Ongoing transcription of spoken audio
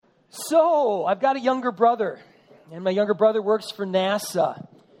So, I've got a younger brother, and my younger brother works for NASA.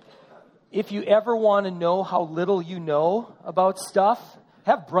 If you ever want to know how little you know about stuff,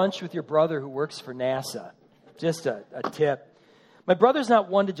 have brunch with your brother who works for NASA. Just a tip. My brother's not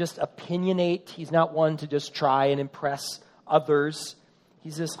one to just opinionate. He's not one to just try and impress others.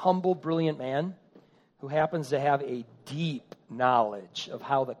 He's this humble, brilliant man who happens to have a deep knowledge of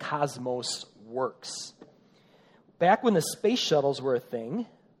how the cosmos works. Back when the space shuttles were a thing,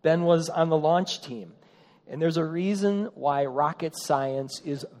 Ben was on the launch team. And there's a reason why rocket science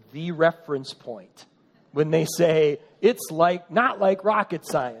is the reference point when they say it's not like rocket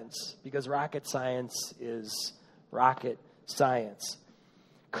science, because rocket science is rocket science.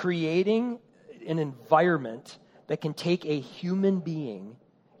 Creating an environment that can take a human being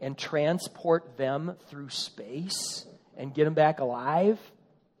and transport them through space and get them back alive,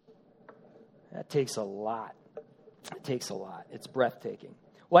 that takes a lot. It takes a lot. It's breathtaking.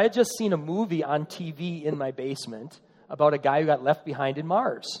 Well, I had just seen a movie on TV in my basement about a guy who got left behind in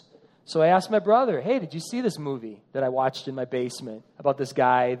Mars. So I asked my brother, hey, did you see this movie that I watched in my basement about this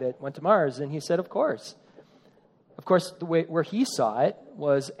guy that went to Mars? And he said, of course. Of course, where he saw it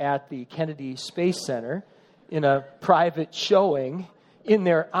was at the Kennedy Space Center in a private showing in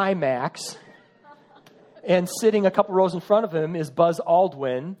their IMAX. And sitting a couple rows in front of him is Buzz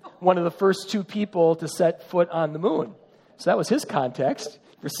Aldrin, one of the first two people to set foot on the moon. So that was his context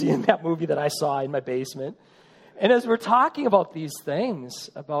for seeing that movie that I saw in my basement. And as we're talking about these things,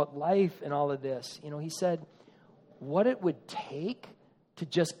 about life and all of this, he said, what it would take to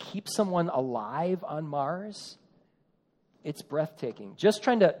just keep someone alive on Mars, it's breathtaking. Just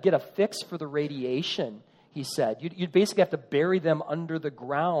trying to get a fix for the radiation, he said. You'd basically have to bury them under the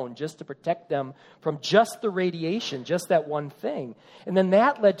ground just to protect them from just the radiation, just that one thing. And then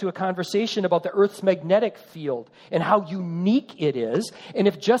that led to a conversation about the Earth's magnetic field and how unique it is. And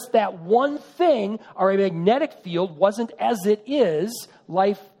if just that one thing, our magnetic field, wasn't as it is,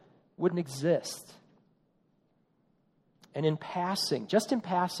 life wouldn't exist. And just in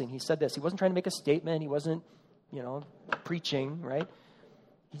passing, he said this. He wasn't trying to make a statement. He wasn't, preaching, right?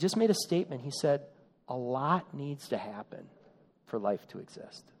 He just made a statement. He said, a lot needs to happen for life to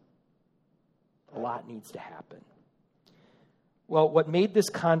exist. A lot needs to happen. Well, what made this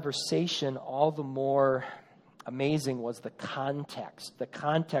conversation all the more amazing was the context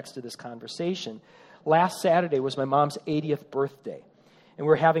of this conversation. Last Saturday was my mom's 80th birthday, and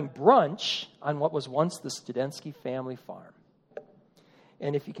we're having brunch on what was once the Studensky family farm.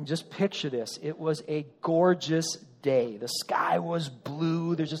 And if you can just picture this, it was a gorgeous day. The sky was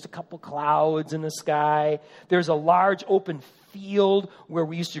blue. There's just a couple clouds in the sky. There's a large open field where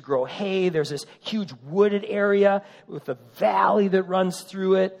we used to grow hay. There's this huge wooded area with a valley that runs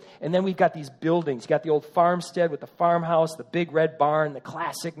through it. And then we've got these buildings. You've got the old farmstead with the farmhouse, the big red barn, the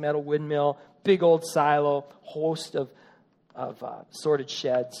classic metal windmill, big old silo, host of sorted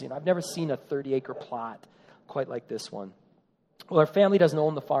sheds. I've never seen a 30-acre plot quite like this one. Well, our family doesn't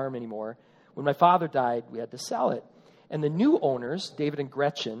own the farm anymore. When my father died, we had to sell it. And the new owners, David and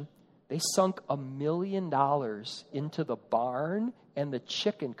Gretchen, they sunk $1 million into the barn and the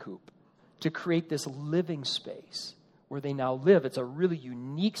chicken coop to create this living space where they now live. It's a really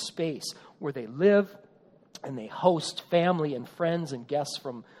unique space where they live and they host family and friends and guests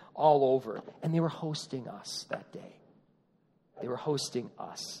from all over. And they were hosting us that day. They were hosting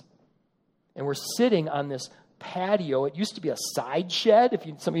us. And we're sitting on this patio. It used to be a side shed.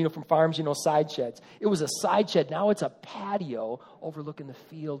 Some of you know from farms, side sheds. It was a side shed. Now it's a patio overlooking the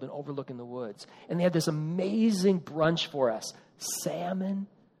field and overlooking the woods. And they had this amazing brunch for us. Salmon,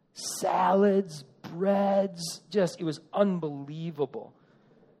 salads, breads. It was unbelievable.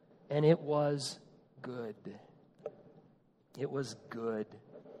 And it was good. It was good.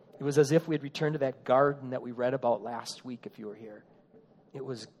 It was as if we had returned to that garden that we read about last week if you were here. It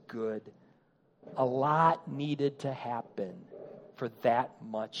was good. A lot needed to happen for that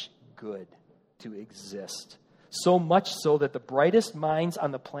much good to exist. So much so that the brightest minds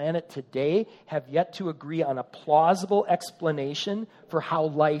on the planet today have yet to agree on a plausible explanation for how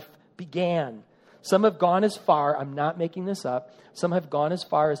life began. Some have gone as far, I'm not making this up, some have gone as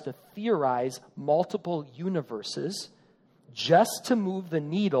far as to theorize multiple universes just to move the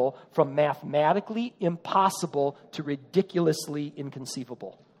needle from mathematically impossible to ridiculously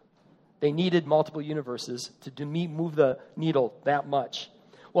inconceivable. They needed multiple universes to move the needle that much.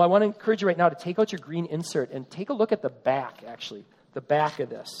 Well, I want to encourage you right now to take out your green insert and take a look at the back, actually, the back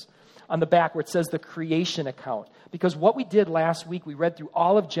of this. On the back where it says the creation account. Because what we did last week, we read through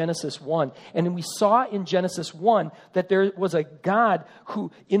all of Genesis 1, and then we saw in Genesis 1 that there was a God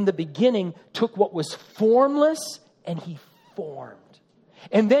who, in the beginning, took what was formless and he formed.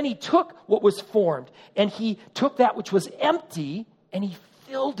 And then he took what was formed, and he took that which was empty, and he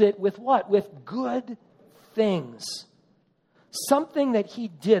filled it with what? With good things. Something that he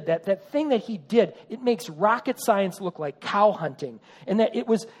did, that thing that he did, it makes rocket science look like cow hunting. And that it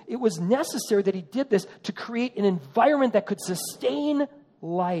was necessary that he did this to create an environment that could sustain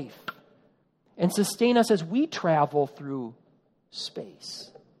life and sustain us as we travel through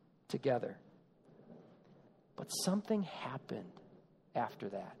space together. But something happened after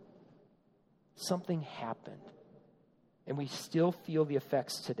that. Something happened. And we still feel the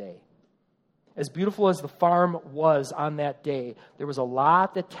effects today. As beautiful as the farm was on that day, there was a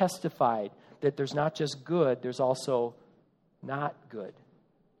lot that testified that there's not just good, there's also not good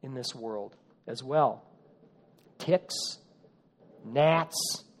in this world as well. Ticks,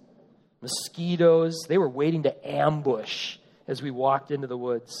 gnats, mosquitoes, they were waiting to ambush as we walked into the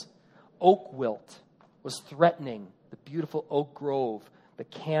woods. Oak wilt was threatening the beautiful oak grove, the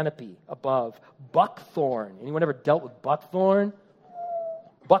canopy above. Buckthorn, anyone ever dealt with buckthorn?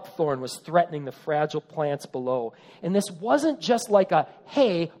 Buckthorn was threatening the fragile plants below. And this wasn't just like a,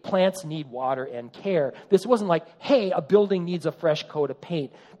 hey, plants need water and care. This wasn't like, hey, a building needs a fresh coat of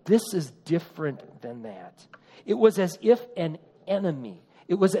paint. This is different than that. It was as if an enemy,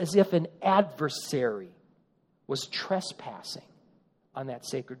 it was as if an adversary was trespassing on that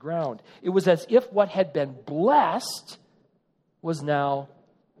sacred ground. It was as if what had been blessed was now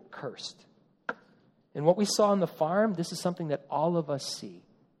cursed. And what we saw on the farm, this is something that all of us see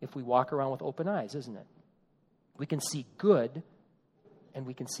if we walk around with open eyes, isn't it? We can see good and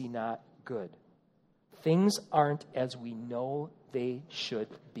we can see not good. Things aren't as we know they should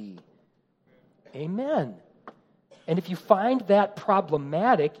be. Amen. And if you find that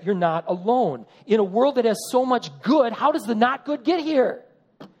problematic, you're not alone. In a world that has so much good, how does the not good get here?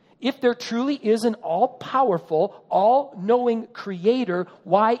 If there truly is an all-powerful, all-knowing creator,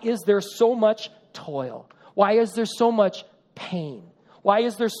 why is there so much toil? Why is there so much pain? Why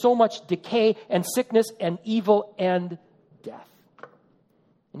is there so much decay and sickness and evil and death?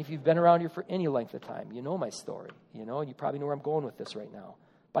 And if you've been around here for any length of time, you know my story, and you probably know where I'm going with this right now.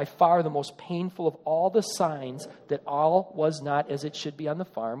 By far the most painful of all the signs that all was not as it should be on the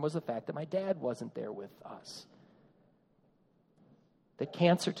farm was the fact that my dad wasn't there with us. That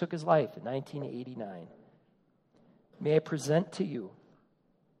cancer took his life in 1989. May I present to you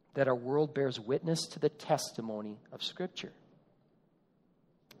that our world bears witness to the testimony of Scripture.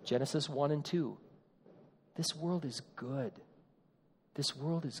 Genesis 1 and 2. This world is good. This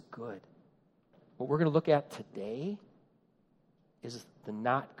world is good. What we're going to look at today is the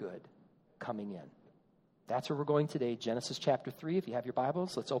not good coming in. That's where we're going today, Genesis chapter 3. If you have your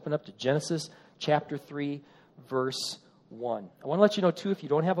Bibles, let's open up to Genesis chapter 3, verse 1. I want to let you know, too, if you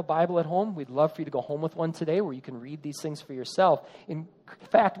don't have a Bible at home, we'd love for you to go home with one today where you can read these things for yourself. In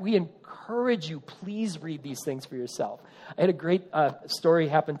fact, we encourage you, please read these things for yourself. I had a great story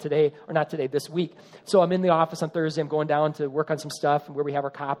happen today, or not today, this week. So I'm in the office on Thursday. I'm going down to work on some stuff where we have our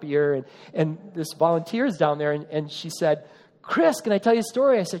copier, and this volunteer is down there, and she said, Chris, can I tell you a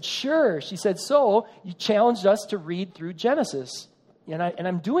story? I said, sure. She said, so you challenged us to read through Genesis. And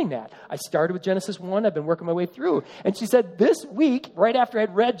I'm doing that. I started with Genesis 1. I've been working my way through. And she said, this week, right after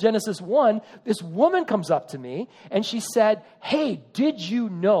I'd read Genesis 1, this woman comes up to me and she said, hey, did you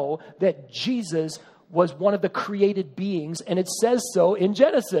know that Jesus was one of the created beings? And it says so in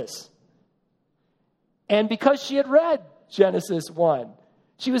Genesis. And because she had read Genesis 1,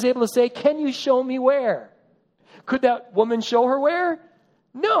 she was able to say, can you show me where? Could that woman show her where?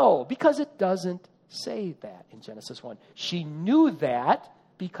 No, because it doesn't say that in Genesis 1. She knew that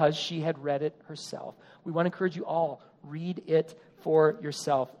because she had read it herself. We want to encourage you all, read it for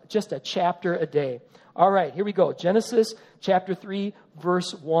yourself. Just a chapter a day. All right, here we go. Genesis chapter 3,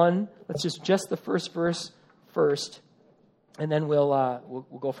 verse 1. Let's just the first verse first, and then we'll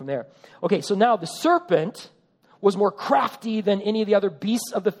go from there. Okay, so now the serpent was more crafty than any of the other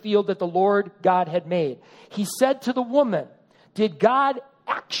beasts of the field that the Lord God had made. He said to the woman, did God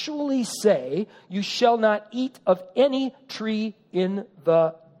actually say, you shall not eat of any tree in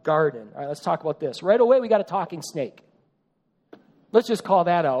the garden? All right, let's talk about this. Right away, we got a talking snake. Let's just call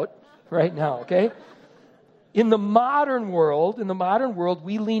that out right now, okay? In the modern world,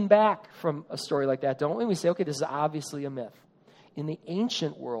 we lean back from a story like that, don't we? We say, okay, this is obviously a myth. In the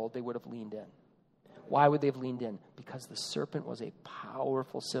ancient world, they would have leaned in. Why would they have leaned in? Because the serpent was a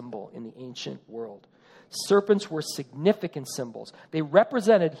powerful symbol in the ancient world. Serpents were significant symbols. They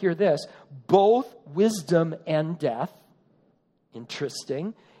represented, hear this, both wisdom and death.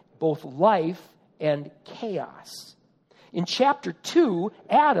 Interesting. Both life and chaos. In chapter 2,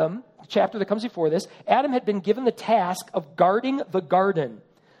 Adam, the chapter that comes before this, Adam had been given the task of guarding the garden.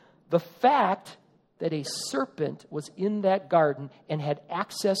 The fact that a serpent was in that garden and had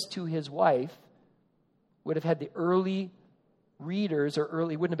access to his wife would have had the early readers,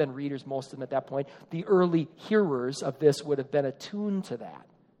 wouldn't have been readers, most of them at that point, the early hearers of this would have been attuned to that.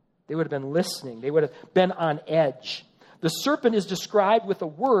 They would have been listening. They would have been on edge. The serpent is described with a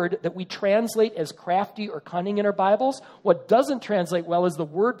word that we translate as crafty or cunning in our Bibles. What doesn't translate well is the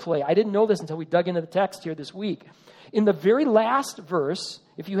word play. I didn't know this until we dug into the text here this week. In the very last verse,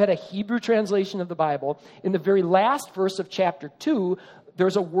 if you had a Hebrew translation of the Bible, in the very last verse of chapter 2,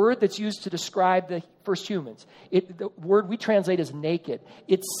 there's a word that's used to describe the first humans. The word we translate as naked.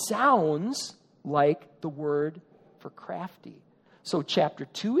 It sounds like the word for crafty. So chapter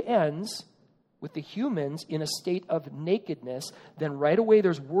 2 ends with the humans in a state of nakedness. Then right away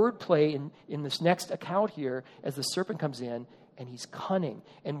there's wordplay in this next account here as the serpent comes in and he's cunning.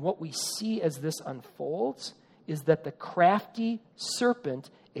 And what we see as this unfolds is that the crafty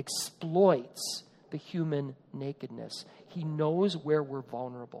serpent exploits the human nakedness. He knows where we're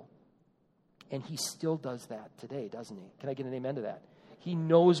vulnerable. And he still does that today, doesn't he? Can I get an amen to that? He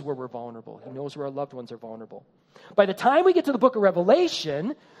knows where we're vulnerable. He knows where our loved ones are vulnerable. By the time we get to the book of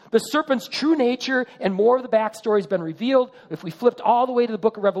Revelation, the serpent's true nature and more of the backstory has been revealed. If we flipped all the way to the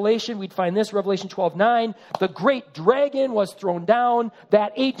book of Revelation, we'd find this, Revelation 12:9. The great dragon was thrown down,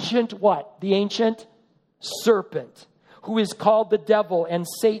 that ancient what? The ancient serpent, who is called the devil and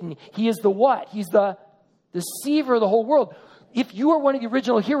Satan. He is the what? He's the deceiver of the whole world. If you are one of the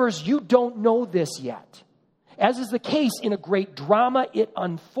original hearers, you don't know this yet. As is the case in a great drama, it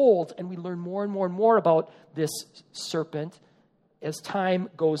unfolds, and we learn more and more and more about this serpent as time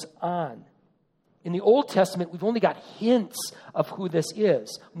goes on. In the Old Testament, we've only got hints of who this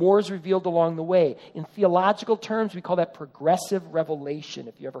is. More is revealed along the way. In theological terms, we call that progressive revelation,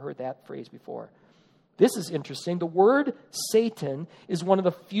 if you ever heard that phrase before. This is interesting. The word Satan is one of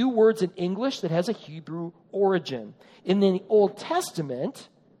the few words in English that has a Hebrew origin. In the Old Testament,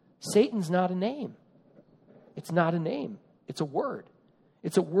 Satan's not a name. It's not a name. It's a word.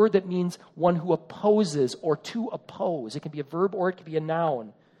 It's a word that means one who opposes or to oppose. It can be a verb or it can be a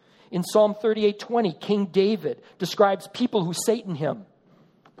noun. In Psalm 38:20, King David describes people who Satan him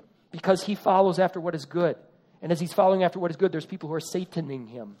because he follows after what is good. And as he's following after what is good, there's people who are Sataning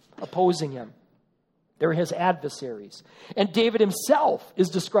him, opposing him. They're his adversaries. And David himself is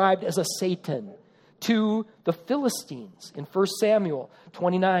described as a Satan to the Philistines in 1 Samuel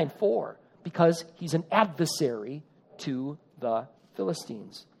 29:4 because he's an adversary to the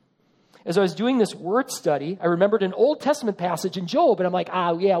Philistines. As I was doing this word study, I remembered an Old Testament passage in Job, and I'm like,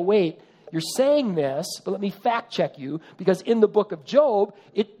 wait, you're saying this, but let me fact check you, because in the book of Job,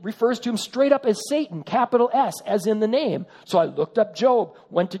 it refers to him straight up as Satan, capital S, as in the name. So I looked up Job,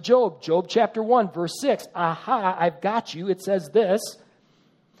 went to Job chapter 1, verse 6. Aha, I've got you. It says this.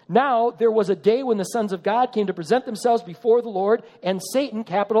 Now there was a day when the sons of God came to present themselves before the Lord, and Satan,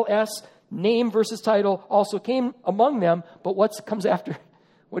 capital S, name versus title, also came among them. But what comes after?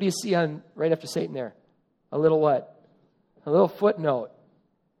 What do you see on right after Satan there? A little what? A little footnote.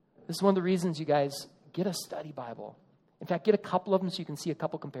 This is one of the reasons, you guys, get a study Bible. In fact, get a couple of them so you can see a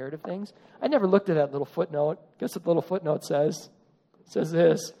couple comparative things. I never looked at that little footnote. Guess what the little footnote says? It says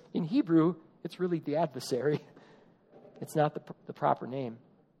this. In Hebrew, it's really the adversary. It's not the proper name.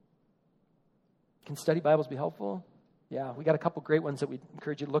 Can study Bibles be helpful? Yeah, we got a couple great ones that we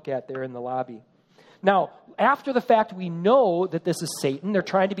encourage you to look at there in the lobby. Now, after the fact, we know that this is Satan. They're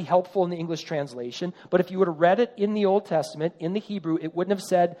trying to be helpful in the English translation. But if you would have read it in the Old Testament, in the Hebrew, it wouldn't have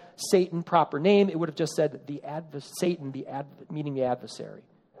said Satan, proper name. It would have just said Satan, meaning the adversary.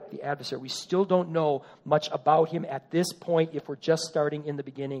 The adversary. We still don't know much about him at this point if we're just starting in the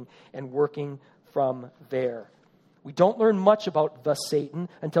beginning and working from there. We don't learn much about the Satan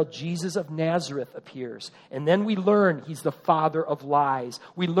until Jesus of Nazareth appears. And then we learn he's the father of lies.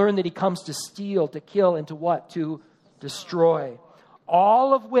 We learn that he comes to steal, to kill, and to what? To destroy.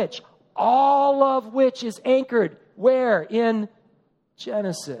 All of which is anchored where? In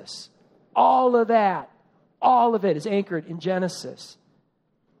Genesis. All of it is anchored in Genesis.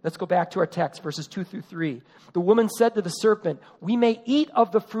 Let's go back to our text, verses 2 through 3. The woman said to the serpent, we may eat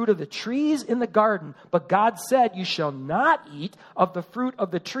of the fruit of the trees in the garden, but God said, you shall not eat of the fruit of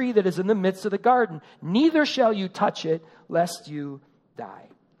the tree that is in the midst of the garden, neither shall you touch it, lest you die.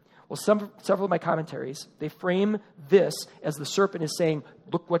 Well, several of my commentaries, they frame this as the serpent is saying,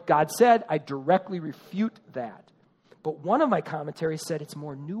 look what God said, I directly refute that. But one of my commentaries said it's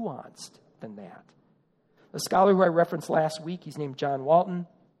more nuanced than that. The scholar who I referenced last week, he's named John Walton,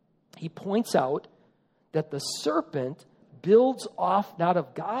 he points out that the serpent builds off not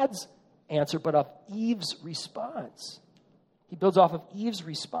of God's answer, but of Eve's response. He builds off of Eve's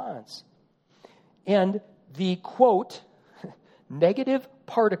response. And the, quote, negative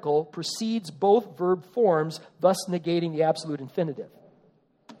particle precedes both verb forms, thus negating the absolute infinitive.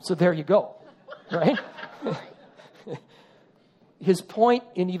 So there you go, right? His point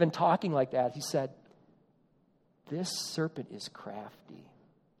in even talking like that, he said, this serpent is crafty.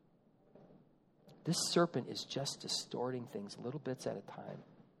 This serpent is just distorting things little bits at a time.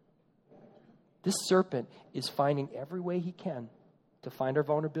 This serpent is finding every way he can to find our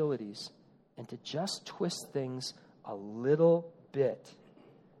vulnerabilities and to just twist things a little bit.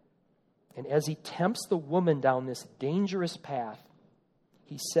 And as he tempts the woman down this dangerous path,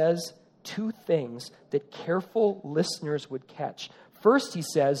 he says two things that careful listeners would catch. First, he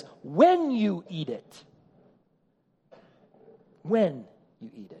says, when you eat it. When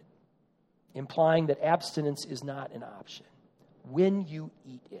you eat it. Implying that abstinence is not an option. When you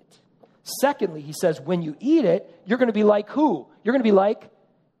eat it. Secondly, he says, when you eat it, you're going to be like who? You're going to be like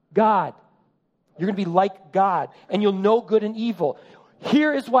God. You're going to be like God, and you'll know good and evil.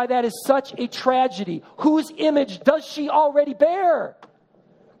 Here is why that is such a tragedy. Whose image does she already bear?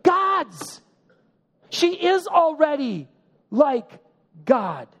 God's. She is already like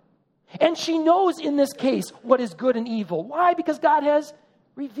God. And she knows in this case what is good and evil. Why? Because God has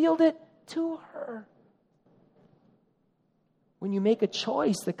revealed it to her. When you make a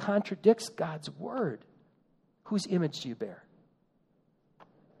choice that contradicts God's word, whose image do you bear?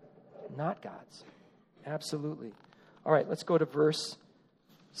 Not God's. Absolutely. All right, let's go to verse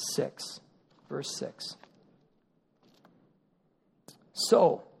 6. Verse 6.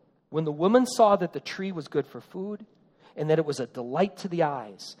 So, when the woman saw that the tree was good for food, and that it was a delight to the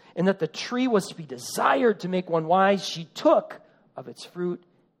eyes, and that the tree was to be desired to make one wise, she took of its fruit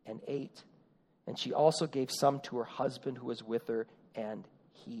and ate. And she also gave some to her husband who was with her, and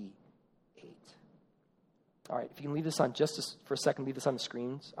he ate. All right, if you can leave this on for a second, leave this on the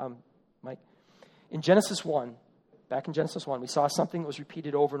screens, Mike. In Genesis 1, back in Genesis 1, we saw something that was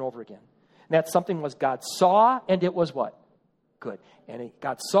repeated over and over again. And that something was God saw, and it was what? Good. And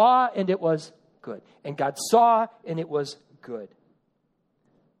God saw, and it was good. And God saw, and it was good.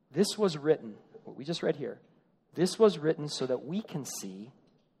 This was written, what we just read here, this was written so that we can see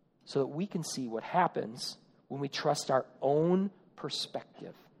what happens when we trust our own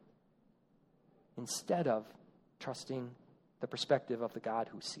perspective instead of trusting the perspective of the God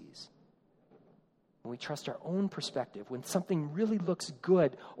who sees. When we trust our own perspective, when something really looks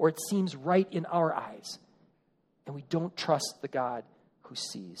good or it seems right in our eyes, and we don't trust the God who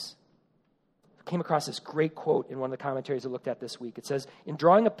sees. I came across this great quote in one of the commentaries I looked at this week. It says, in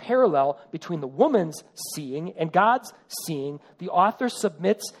drawing a parallel between the woman's seeing and God's seeing, the author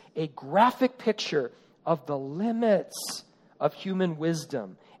submits a graphic picture of the limits of human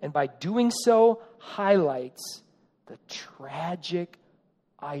wisdom, and by doing so, highlights the tragic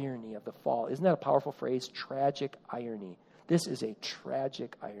irony of the fall. Isn't that a powerful phrase? Tragic irony. This is a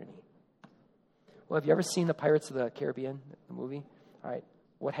tragic irony. Well, have you ever seen the Pirates of the Caribbean, the movie? All right.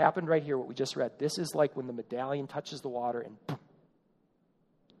 What happened right here, what we just read, this is like when the medallion touches the water and boom,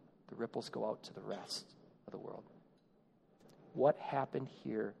 the ripples go out to the rest of the world. What happened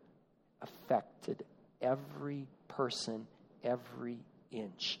here affected every person, every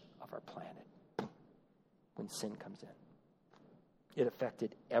inch of our planet when sin comes in. It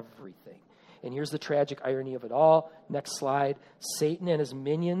affected everything. And here's the tragic irony of it all. Next slide. Satan and his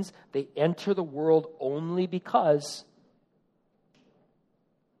minions, they enter the world only because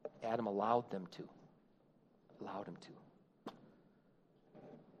Adam allowed them to. Allowed him to.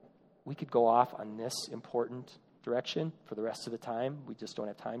 We could go off on this important direction for the rest of the time. We just don't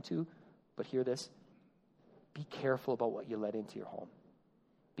have time to. But hear this. Be careful about what you let into your home.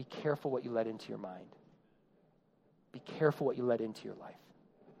 Be careful what you let into your mind. Be careful what you let into your life.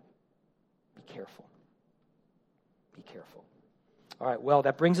 Be careful. Be careful. All right, well,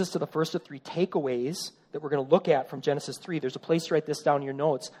 that brings us to the first of three takeaways that we're going to look at from Genesis 3. There's a place to write this down in your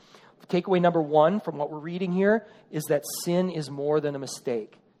notes. Takeaway number one from what we're reading here is that sin is more than a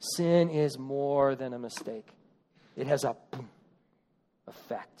mistake. Sin is more than a mistake. It has a boom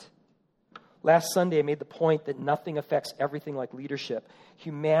effect. Last Sunday, I made the point that nothing affects everything like leadership.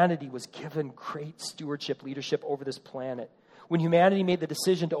 Humanity was given great stewardship, leadership over this planet. When humanity made the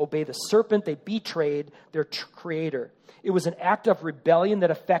decision to obey the serpent, they betrayed their creator. It was an act of rebellion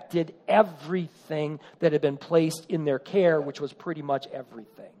that affected everything that had been placed in their care, which was pretty much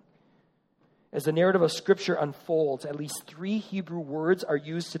everything. As the narrative of Scripture unfolds, at least 3 Hebrew words are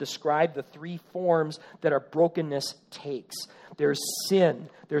used to describe the 3 forms that our brokenness takes. There's sin,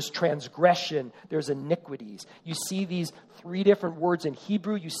 there's transgression, there's iniquities. You see these 3 different words in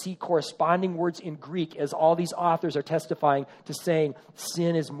Hebrew. You see corresponding words in Greek as all these authors are testifying to saying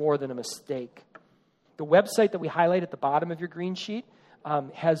sin is more than a mistake. The website that we highlight at the bottom of your green sheet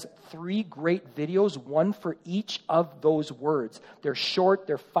has 3 great videos, one for each of those words. They're short,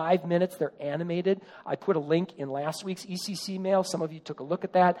 they're 5 minutes, they're animated. I put a link in last week's ECC mail. Some of you took a look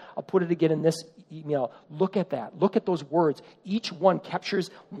at that. I'll put it again in this email. Look at that. Look at those words. Each one captures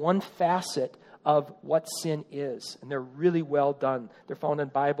one facet of what sin is, and they're really well done. They're found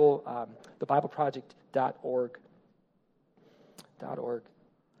on thebibleproject.org.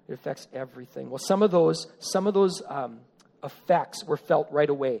 It affects everything. Well, some of those effects were felt right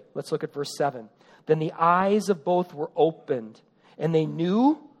away. Let's look at verse 7. Then the eyes of both were opened, and they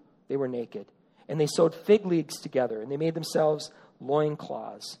knew they were naked. And they sewed fig leaves together, and they made themselves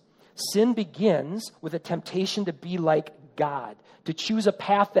loincloths. Sin begins with a temptation to be like God, to choose a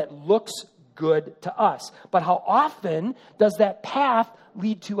path that looks good to us. But how often does that path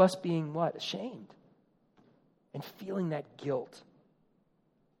lead to us being what? Ashamed. And feeling that guilt.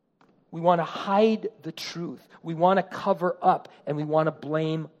 We want to hide the truth. We want to cover up, and we want to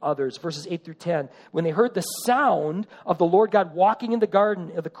blame others. Verses 8 through 10. When they heard the sound of the Lord God walking in the garden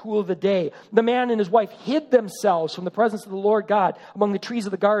in the cool of the day, the man and his wife hid themselves from the presence of the Lord God among the trees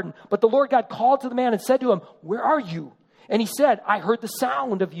of the garden. But the Lord God called to the man and said to him, "Where are you?" And he said, "I heard the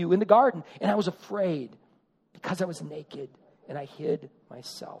sound of you in the garden, and I was afraid because I was naked, and I hid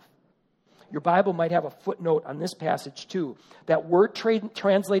myself." Your Bible might have a footnote on this passage too. That word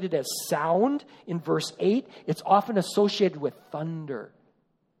translated as sound in verse 8, it's often associated with thunder.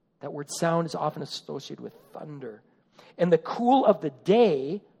 That word sound is often associated with thunder. And the cool of the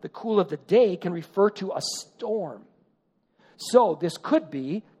day can refer to a storm. So this could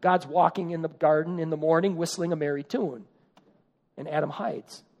be God's walking in the garden in the morning whistling a merry tune, and Adam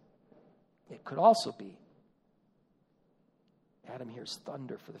hides. It could also be Adam hears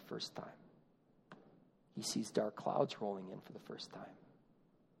thunder for the first time. He sees dark clouds rolling in for the first time.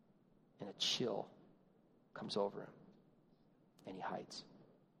 And a chill comes over him. And he hides.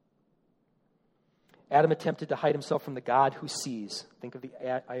 Adam attempted to hide himself from the God who sees. Think of the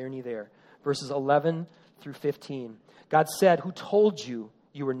irony there. Verses 11 through 15. God said, "Who told you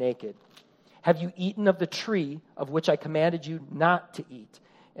you were naked? Have you eaten of the tree of which I commanded you not to eat?"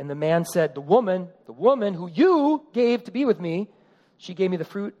 And the man said, the woman who you gave to be with me, she gave me the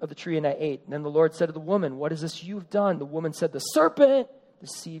fruit of the tree and I ate. And then the Lord said to the woman, "What is this you've done?" The woman said, "The serpent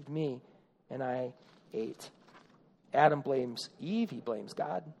deceived me and I ate." Adam blames Eve. He blames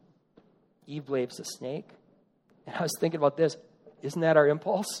God. Eve blames the snake. And I was thinking about this. Isn't that our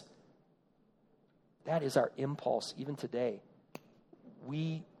impulse? That is our impulse even today.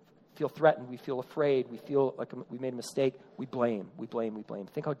 We feel threatened. We feel afraid. We feel like we made a mistake. We blame.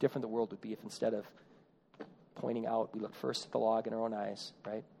 Think how different the world would be if instead of pointing out, we looked first at the log in our own eyes,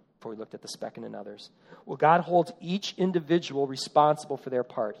 right? Before we looked at the speck in another's. Well, God holds each individual responsible for their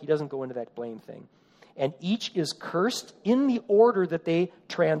part. He doesn't go into that blame thing. And each is cursed in the order that they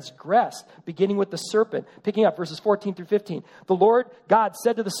transgress, beginning with the serpent. Picking up verses 14 through 15. The Lord God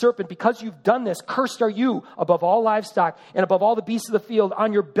said to the serpent, "Because you've done this, cursed are you above all livestock and above all the beasts of the field.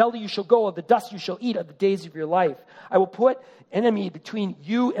 On your belly you shall go, of the dust you shall eat of the days of your life. I will put enemy between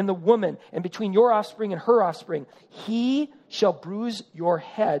you and the woman, and between your offspring and her offspring. He shall bruise your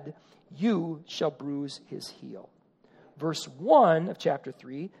head, you shall bruise his heel." Verse 1 of chapter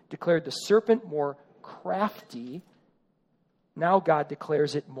 3 declared the serpent more crafty. Now God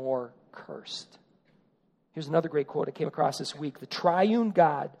declares it more cursed. Here's another great quote I came across this week. The triune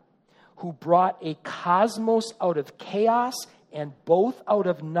God who brought a cosmos out of chaos and both out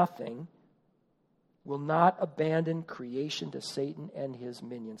of nothing will not abandon creation to Satan and his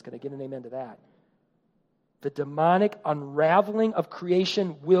minions. Can I get an amen to that? The demonic unraveling of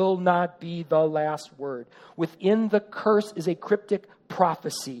creation will not be the last word. Within the curse is a cryptic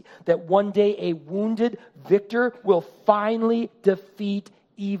prophecy that one day a wounded victor will finally defeat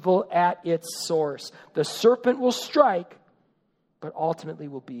evil at its source. The serpent will strike, but ultimately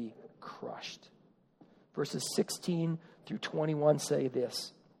will be crushed. Verses 16 through 21 say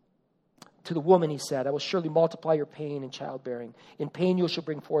this. To the woman, he said, "I will surely multiply your pain in childbearing. In pain you shall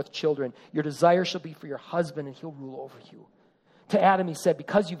bring forth children. Your desire shall be for your husband, and he'll rule over you." To Adam, he said,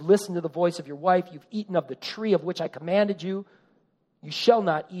 "Because you've listened to the voice of your wife, you've eaten of the tree of which I commanded you. You shall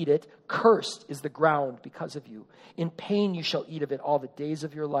not eat it. Cursed is the ground because of you. In pain you shall eat of it all the days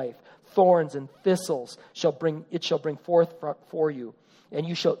of your life. Thorns and thistles shall bring forth for you. And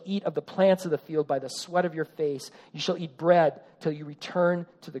you shall eat of the plants of the field by the sweat of your face. You shall eat bread till you return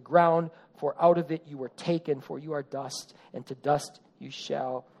to the ground, for out of it you were taken, for you are dust, and to dust you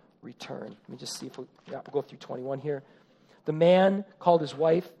shall return. Let me just see if we'll go through 21 here. The man called his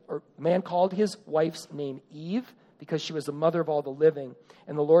wife's name Eve, because she was the mother of all the living.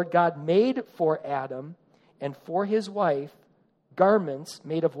 And the Lord God made for Adam and for his wife garments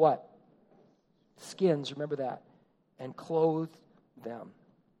made of what? Skins, remember that. And clothed them.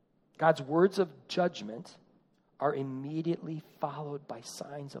 God's words of judgment are immediately followed by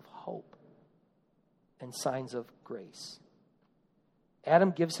signs of hope and signs of grace.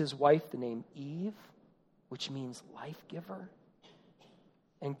 Adam gives his wife the name Eve, which means life giver.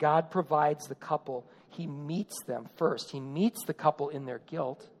 And God provides the couple. He meets them first. He meets the couple in their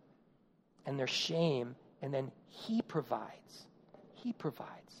guilt and their shame, and then he provides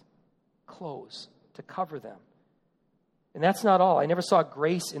clothes to cover them. And that's not all. I never saw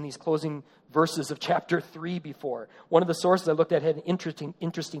grace in these closing verses of chapter 3 before. One of the sources I looked at had an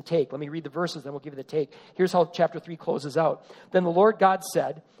interesting take. Let me read the verses, then we'll give you the take. Here's how chapter 3 closes out. Then the Lord God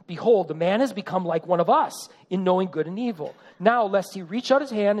said, "Behold, the man has become like one of us in knowing good and evil. Now, lest he reach out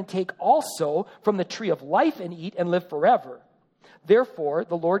his hand and take also from the tree of life and eat and live forever. Therefore,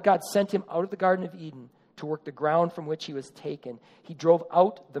 the Lord God sent him out of the Garden of Eden to work the ground from which he was taken. He drove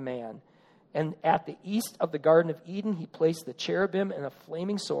out the man. And at the east of the Garden of Eden, he placed the cherubim and a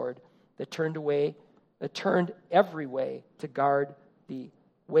flaming sword that turned every way to guard the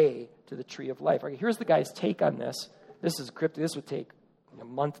way to the tree of life." Okay, here's the guy's take on this. This is cryptic. This would take a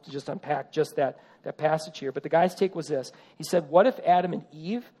month to just unpack just that passage here. But the guy's take was this. He said, what if Adam and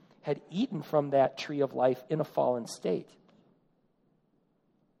Eve had eaten from that tree of life in a fallen state?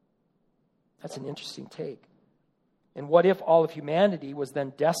 That's an interesting take. And what if all of humanity was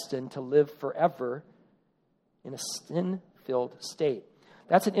then destined to live forever in a sin-filled state?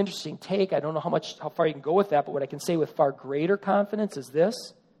 That's an interesting take. I don't know how far you can go with that, but what I can say with far greater confidence is this.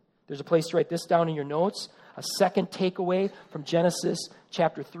 There's a place to write this down in your notes. A second takeaway from Genesis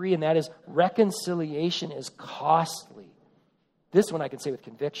chapter 3, and that is reconciliation is costly. This one I can say with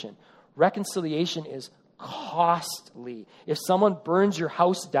conviction. Reconciliation is costly. If someone burns your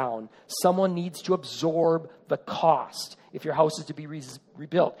house down, someone needs to absorb the cost if your house is to be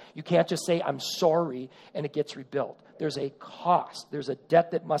rebuilt. You can't just say, "I'm sorry," and it gets rebuilt. There's a cost. There's a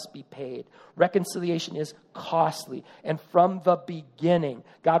debt that must be paid. Reconciliation is costly. And from the beginning,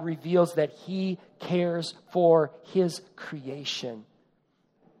 God reveals that he cares for his creation.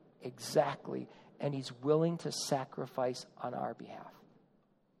 Exactly. And he's willing to sacrifice on our behalf.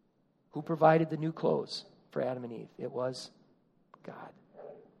 Who provided the new clothes for Adam and Eve? It was God.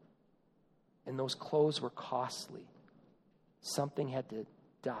 And those clothes were costly. Something had to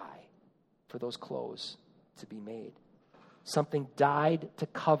die for those clothes to be made. Something died to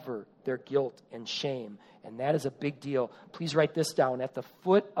cover their guilt and shame. And that is a big deal. Please write this down. At the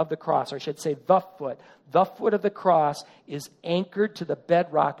foot of the cross, or I should say the foot of the cross is anchored to the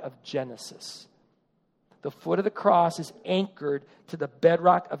bedrock of Genesis. The foot of the cross is anchored to the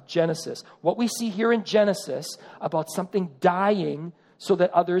bedrock of Genesis. What we see here in Genesis about something dying so that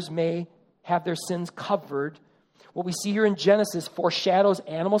others may have their sins covered, what we see here in Genesis foreshadows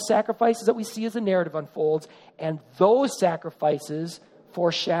animal sacrifices that we see as the narrative unfolds, and those sacrifices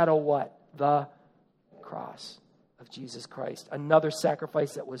foreshadow what? The cross of Jesus Christ. Another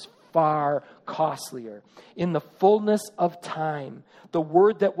sacrifice that was far costlier. In the fullness of time, the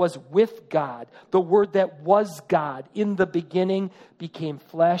Word that was with God, the Word that was God in the beginning, became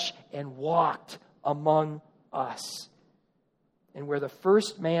flesh and walked among us. And where the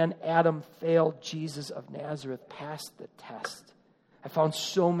first man, Adam, failed, Jesus of Nazareth passed the test. I found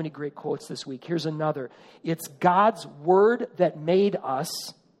so many great quotes this week. Here's another. It's God's Word that made us.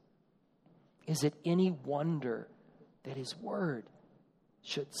 Is it any wonder that His Word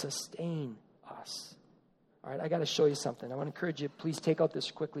should sustain us? All right, I got to show you something. I want to encourage you, please take out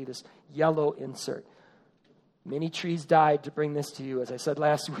this quickly, this yellow insert. Many trees died to bring this to you, as I said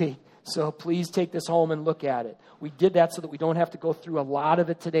last week. So please take this home and look at it. We did that so that we don't have to go through a lot of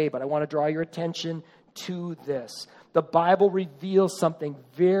it today, but I want to draw your attention to this. The Bible reveals something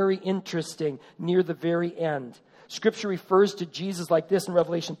very interesting near the very end. Scripture refers to Jesus like this in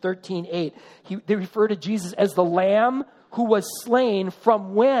Revelation 13:8. They refer to Jesus as the Lamb who was slain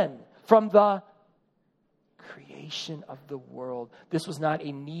from when? From the creation of the world. This was not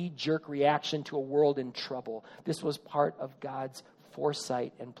a knee-jerk reaction to a world in trouble. This was part of God's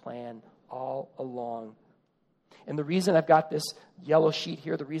foresight and plan all along. And the reason I've got this yellow sheet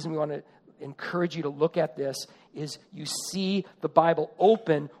here, the reason we want to encourage you to look at this is you see the Bible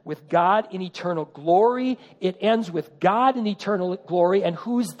open with God in eternal glory. It ends with God in eternal glory, and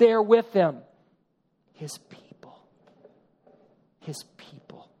who's there with him? His people. His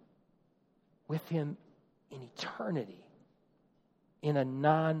people. With him in eternity, in a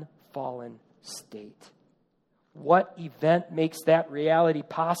non-fallen state. What event makes that reality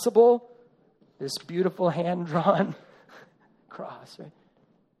possible? This beautiful hand-drawn cross, right?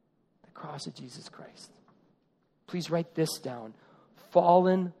 The cross of Jesus Christ. Please write this down.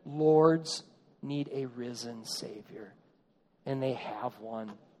 Fallen lords need a risen Savior, and they have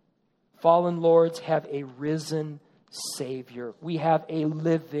one. Fallen lords have a risen Savior. We have a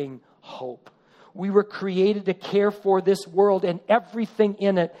living hope. We were created to care for this world and everything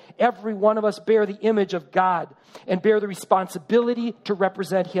in it. Every one of us bear the image of God and bear the responsibility to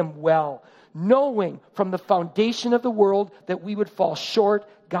represent him well. Knowing from the foundation of the world that we would fall short,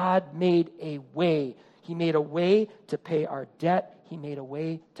 God made a way. He made a way to pay our debt. He made a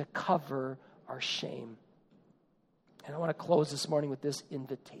way to cover our shame. And I want to close this morning with this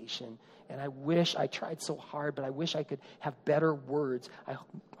invitation. And I wish I tried so hard, but I wish I could have better words.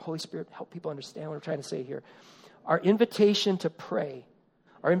 Holy Spirit, help people understand what I'm trying to say here. Our invitation to pray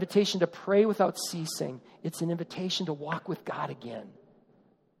without ceasing, it's an invitation to walk with God again.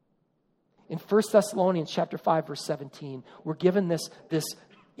 In 1 Thessalonians chapter 5, verse 17, we're given this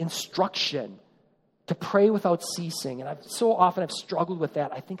instruction to pray without ceasing. And I've struggled with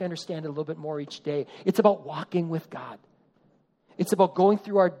that. I think I understand it a little bit more each day. It's about walking with God. It's about going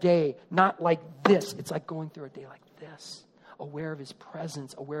through our day, not like this. It's like going through a day like this, aware of his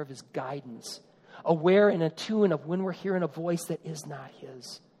presence, aware of his guidance, aware and attuned of when we're hearing a voice that is not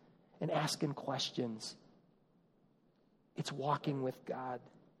his, and asking questions. It's walking with God.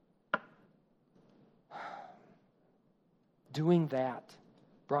 Doing that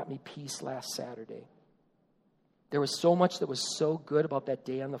brought me peace last Saturday. There was so much that was so good about that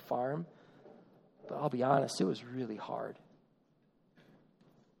day on the farm, but I'll be honest, it was really hard.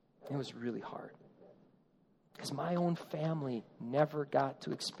 It was really hard. Because my own family never got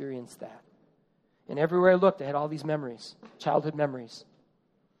to experience that. And everywhere I looked, I had all these memories, childhood memories.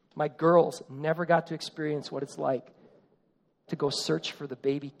 My girls never got to experience what it's like to go search for the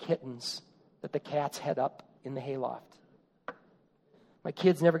baby kittens that the cats had up in the hayloft. My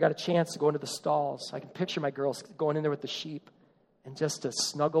kids never got a chance to go into the stalls. I can picture my girls going in there with the sheep and just to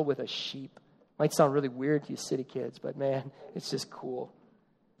snuggle with a sheep. Might sound really weird to you city kids, but man, it's just cool.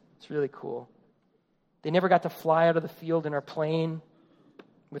 It's really cool. They never got to fly out of the field in our plane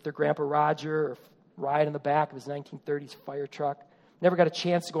with their Grandpa Roger or ride in the back of his 1930s fire truck. Never got a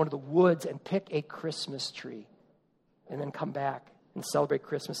chance to go into the woods and pick a Christmas tree and then come back and celebrate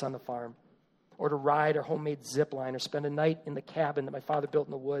Christmas on the farm. Or to ride our homemade zip line or spend a night in the cabin that my father built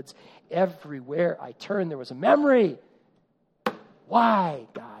in the woods. Everywhere I turned, there was a memory. Why,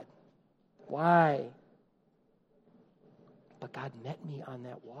 God? Why? But God met me on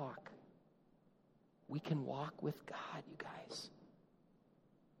that walk. We can walk with God, you guys.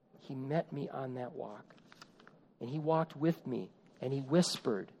 He met me on that walk. And he walked with me. And he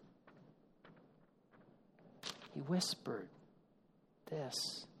whispered. He whispered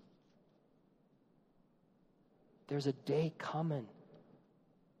this. There's a day coming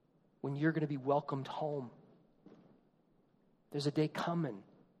when you're going to be welcomed home. There's a day coming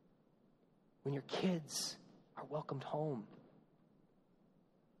when your kids are welcomed home.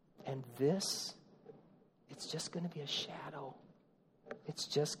 And this, it's just going to be a shadow. It's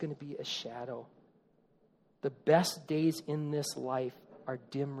just going to be a shadow. The best days in this life are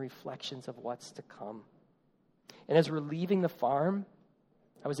dim reflections of what's to come. And as we're leaving the farm,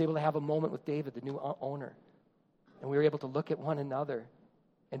 I was able to have a moment with David, the new owner. And we were able to look at one another,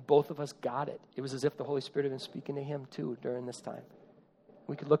 and both of us got it. It was as if the Holy Spirit had been speaking to him too during this time.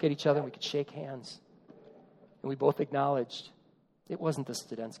 We could look at each other, and we could shake hands. And we both acknowledged it wasn't the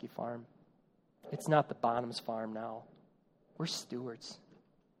Studensky farm. It's not the Bonhams farm now. We're stewards.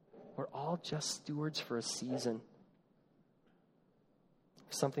 We're all just stewards for a season.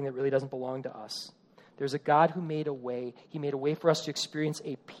 Something that really doesn't belong to us. There's a God who made a way. He made a way for us to experience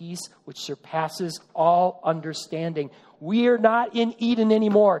a peace which surpasses all understanding. We are not in Eden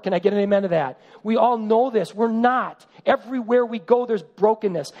anymore. Can I get an amen to that? We all know this. We're not. Everywhere we go, there's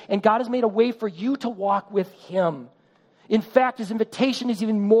brokenness. And God has made a way for you to walk with him. In fact, his invitation is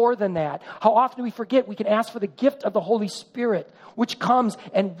even more than that. How often do we forget we can ask for the gift of the Holy Spirit, which comes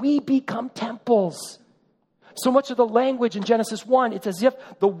and we become temples. So much of the language in Genesis 1, it's as if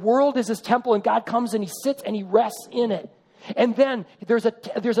the world is his temple and God comes and he sits and he rests in it. And then there's a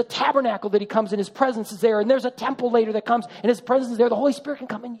tabernacle that he comes and his presence is there. And there's a temple later that comes and his presence is there. The Holy Spirit can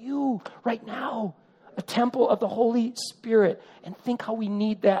come in you right now. A temple of the Holy Spirit. And think how we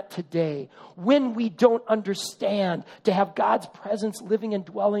need that today. When we don't understand, to have God's presence living and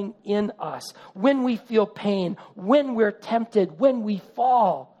dwelling in us. When we feel pain. When we're tempted. When we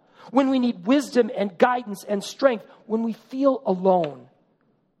fall. When we need wisdom and guidance and strength. When we feel alone.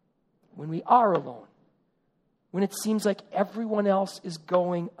 When we are alone. When it seems like everyone else is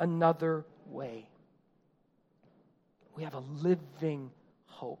going another way. We have a living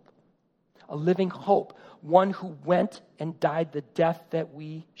hope. A living hope. One who went and died the death that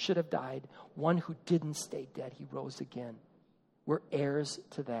we should have died. One who didn't stay dead. He rose again. We're heirs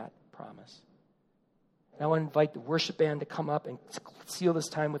to that promise. And I want to invite the worship band to come up and seal this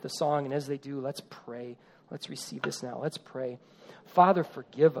time with a song. And as they do, let's pray. Let's receive this now. Let's pray. Father,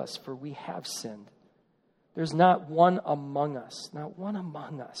 forgive us, for we have sinned. There's not one among us. Not one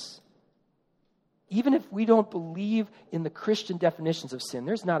among us. Even if we don't believe in the Christian definitions of sin,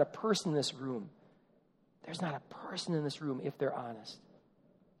 there's not a person in this room. There's not a person in this room, if they're honest,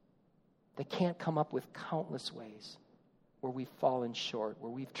 that can't come up with countless ways where we've fallen short,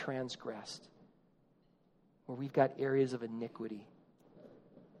 where we've transgressed, where we've got areas of iniquity.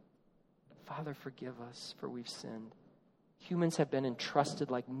 Father, forgive us, for we've sinned. Humans have been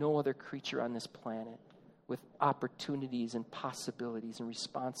entrusted like no other creature on this planet with opportunities and possibilities and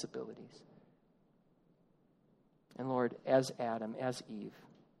responsibilities. And Lord, as Adam, as Eve,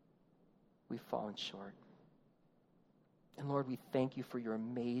 we've fallen short. And Lord, we thank you for your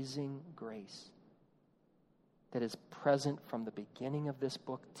amazing grace that is present from the beginning of this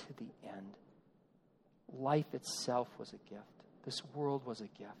book to the end. Life itself was a gift. This world was a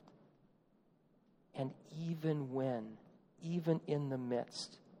gift. And even in the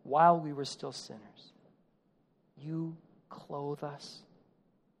midst, while we were still sinners, you clothe us,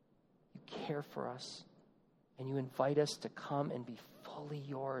 you care for us, and you invite us to come and be fully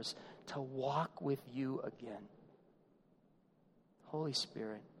yours, to walk with you again. Holy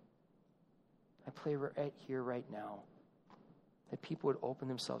Spirit, I pray right here, right now, that people would open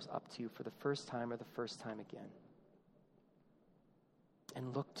themselves up to you for the first time or the first time again.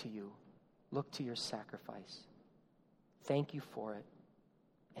 And look to you. Look to your sacrifice. Thank you for it.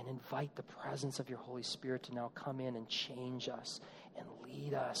 And invite the presence of your Holy Spirit to now come in and change us and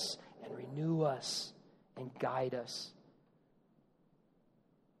lead us and renew us and guide us,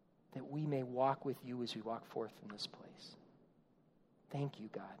 that we may walk with you as we walk forth from this place. Thank you,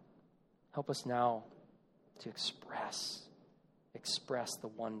 God. Help us now to express the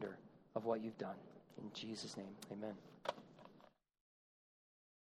wonder of what you've done. In Jesus' name, amen.